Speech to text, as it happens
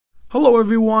Hello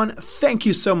everyone, thank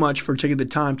you so much for taking the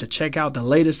time to check out the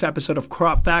latest episode of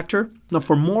Crop Factor. Now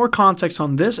for more context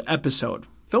on this episode,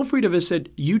 feel free to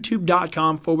visit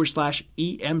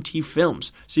youtube.com/EMT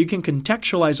Films so you can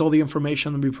contextualize all the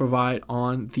information that we provide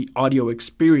on the audio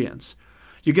experience.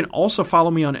 You can also follow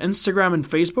me on Instagram and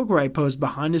Facebook where I post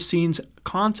behind the scenes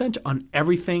content on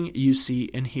everything you see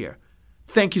and hear.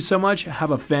 Thank you so much,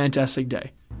 have a fantastic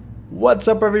day. What's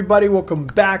up everybody, welcome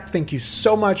back, thank you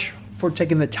so much for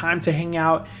taking the time to hang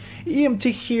out.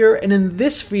 EMT here, and in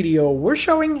this video we're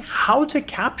showing how to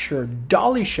capture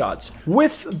dolly shots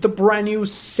with the brand new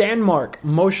Sandmarc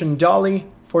Motion Dolly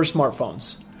for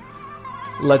smartphones.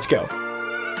 Let's go.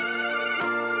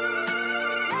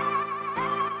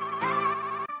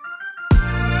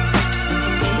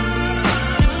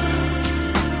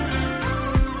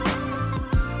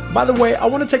 By the way, I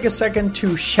want to take a second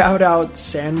to shout out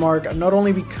Sandmarc, not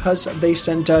only because they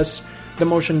sent us the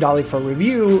Motion Dolly for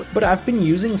review, but I've been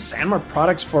using Sandmarc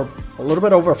products for a little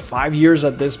bit over 5 years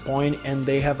at this point, and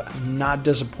they have not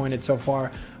disappointed so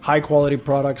far. High quality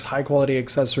products, high quality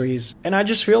accessories, and I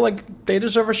just feel like they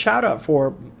deserve a shout out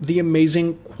for the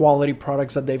amazing quality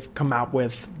products that they've come out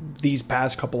with these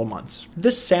past couple of months.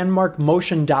 This Sandmarc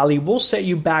Motion Dolly will set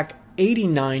you back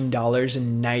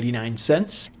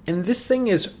 $89.99, and this thing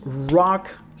is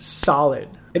rock solid.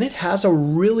 And it has a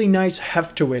really nice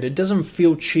heft to it. It doesn't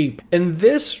feel cheap. And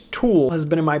this tool has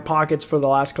been in my pockets for the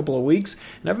last couple of weeks,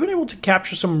 and I've been able to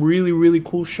capture some really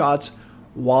cool shots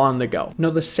while on the go. Now,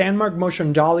 the Sandmarc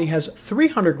Motion Dolly has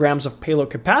 300 grams of payload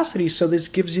capacity, so this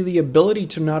gives you the ability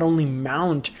to not only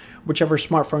mount whichever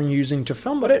smartphone you're using to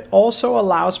film, but it also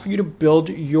allows for you to build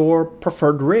your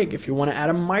preferred rig. If you want to add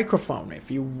a microphone, if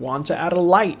you want to add a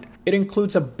light. It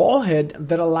includes a ball head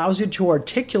that allows you to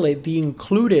articulate the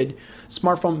included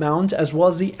smartphone mount as well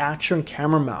as the action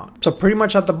camera mount. So pretty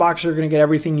much out the box, you're going to get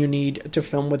everything you need to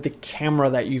film with the camera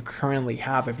that you currently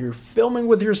have. If you're filming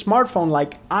with your smartphone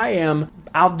like I am,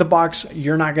 out the box,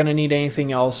 you're not going to need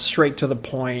anything else, straight to the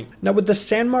point. Now with the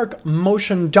Sandmarc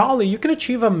Motion Dolly, you can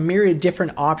achieve a myriad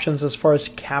different options as far as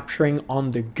capturing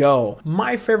on the go.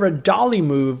 My favorite dolly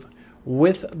move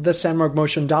with the Sandmarc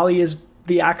Motion Dolly is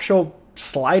the actual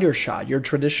slider shot, your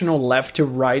traditional left to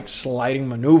right sliding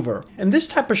maneuver. And this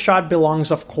type of shot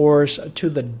belongs, of course, to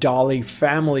the dolly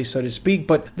family, so to speak,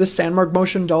 but the Sandmarc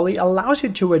Motion Dolly allows you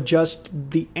to adjust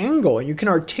the angle, and you can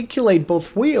articulate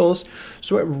both wheels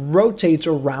so it rotates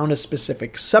around a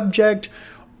specific subject,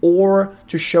 or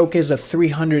to showcase a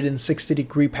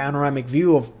 360-degree panoramic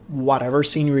view of whatever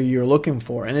scenery you're looking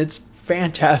for. And it's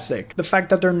fantastic. The fact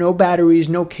that there are no batteries,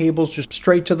 no cables, just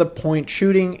straight to the point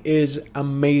shooting is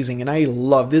amazing. And I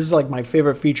love this. Is like my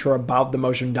favorite feature about the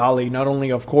Motion Dolly. Not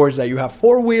only, of course, that you have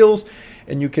 4 wheels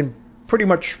and you can pretty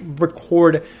much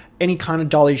record any kind of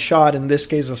dolly shot, in this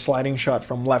case a sliding shot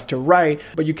from left to right,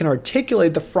 but you can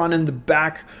articulate the front and the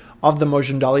back of the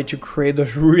Motion Dolly to create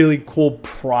those really cool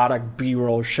product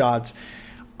B-roll shots.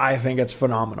 I think it's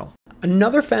phenomenal.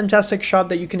 Another fantastic shot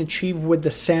that you can achieve with the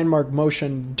Sandmarc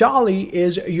Motion Dolly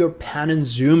is your pan and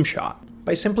zoom shot.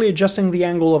 By simply adjusting the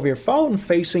angle of your phone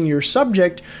facing your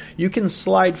subject, you can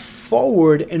slide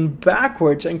forward and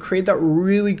backwards and create that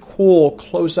really cool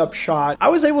close-up shot. I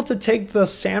was able to take the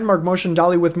Sandmarc Motion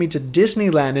Dolly with me to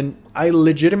Disneyland, and I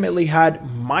legitimately had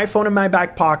my phone in my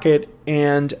back pocket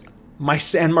and my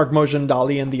Sandmarc Motion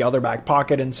Dolly in the other back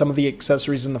pocket and some of the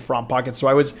accessories in the front pocket. So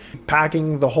I was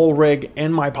packing the whole rig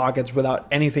in my pockets without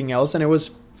anything else, and it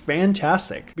was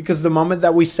fantastic. Because the moment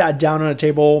that we sat down on a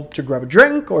table to grab a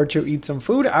drink or to eat some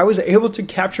food, I was able to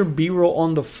capture B-roll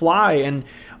on the fly and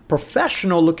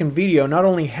professional looking video, not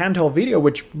only handheld video,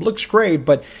 which looks great,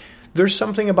 but there's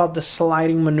something about the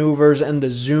sliding maneuvers and the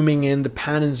zooming in, the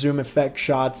pan and zoom effect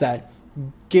shots that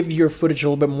give your footage a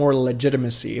little bit more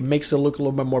legitimacy. It makes it look a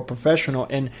little bit more professional,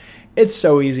 and it's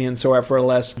so easy and so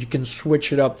effortless. You can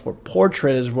switch it up for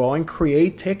portrait as well and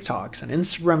create TikToks and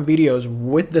Instagram videos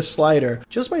with the slider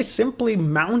just by simply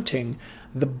mounting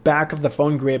the back of the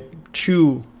phone grip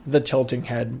to the tilting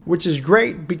head, which is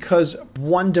great because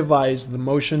one device, the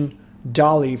Motion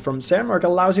Dolly from Sandmarc,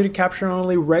 allows you to capture not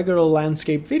only regular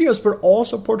landscape videos but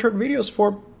also portrait videos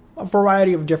for a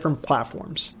variety of different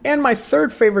platforms. And my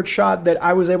third favorite shot that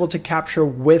I was able to capture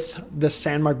with the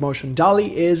Sandmarc Motion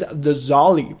Dolly is the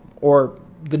Zolly, or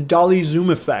the dolly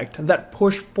zoom effect, that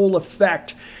push-pull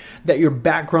effect that your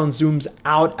background zooms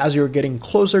out as you're getting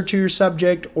closer to your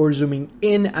subject or zooming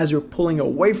in as you're pulling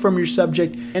away from your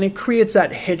subject, and it creates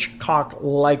that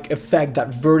Hitchcock-like effect,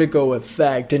 that vertigo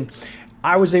effect. And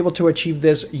I was able to achieve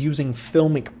this using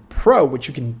filmic Pro, which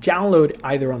you can download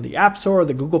either on the App Store or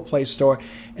the Google Play Store,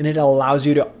 and it allows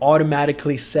you to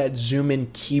automatically set zoom in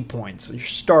key points, your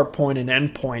start point and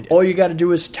end point. All you got to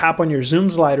do is tap on your zoom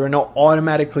slider and it'll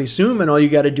automatically zoom, and all you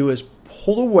got to do is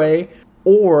pull away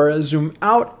or zoom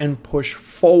out and push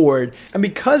forward. And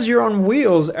because you're on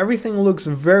wheels, everything looks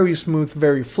very smooth,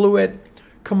 very fluid,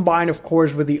 combined of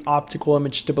course with the optical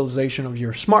image stabilization of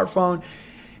your smartphone.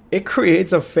 It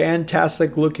creates a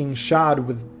fantastic looking shot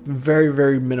with very,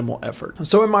 very minimal effort.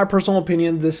 So in my personal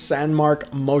opinion, this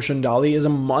Sandmarc Motion Dolly is a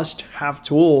must-have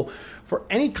tool for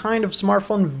any kind of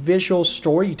smartphone visual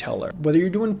storyteller. Whether you're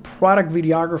doing product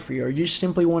videography or you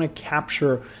simply want to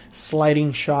capture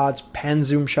sliding shots, pan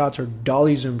zoom shots, or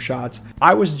dolly zoom shots,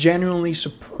 I was genuinely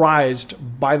surprised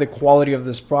by the quality of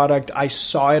this product. I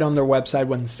saw it on their website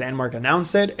when Sandmarc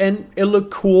announced it, and it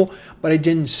looked cool, but I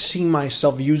didn't see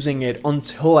myself using it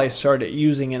until I started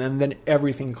using it, and then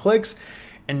everything clicks.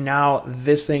 And now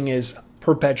this thing is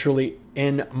perpetually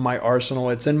in my arsenal.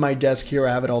 It's in my desk here.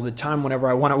 I have it all the time. Whenever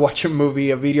I want to watch a movie,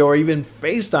 a video, or even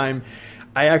FaceTime,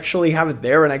 I actually have it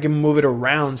there and I can move it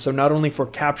around. So not only for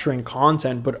capturing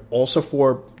content, but also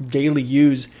for daily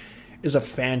use, is a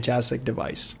fantastic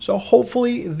device. So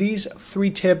hopefully these 3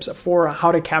 tips for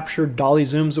how to capture dolly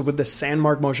zooms with the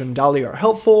Sandmarc Motion Dolly are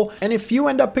helpful. And if you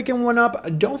end up picking one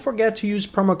up, don't forget to use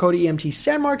promo code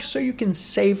EMTSandmarc so you can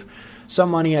save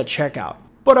some money at checkout.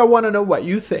 But I want to know what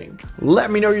you think.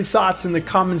 Let me know your thoughts in the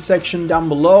comment section down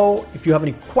below. If you have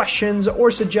any questions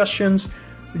or suggestions,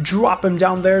 drop them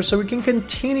down there so we can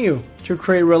continue to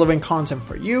create relevant content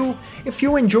for you. If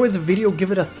you enjoyed the video,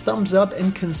 give it a thumbs up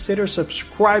and consider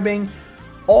subscribing.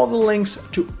 All the links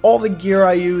to all the gear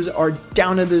I use are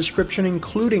down in the description,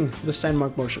 including the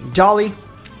Sandmarc Motion Dolly.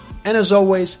 And as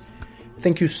always,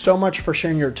 thank you so much for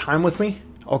sharing your time with me.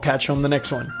 I'll catch you on the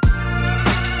next one.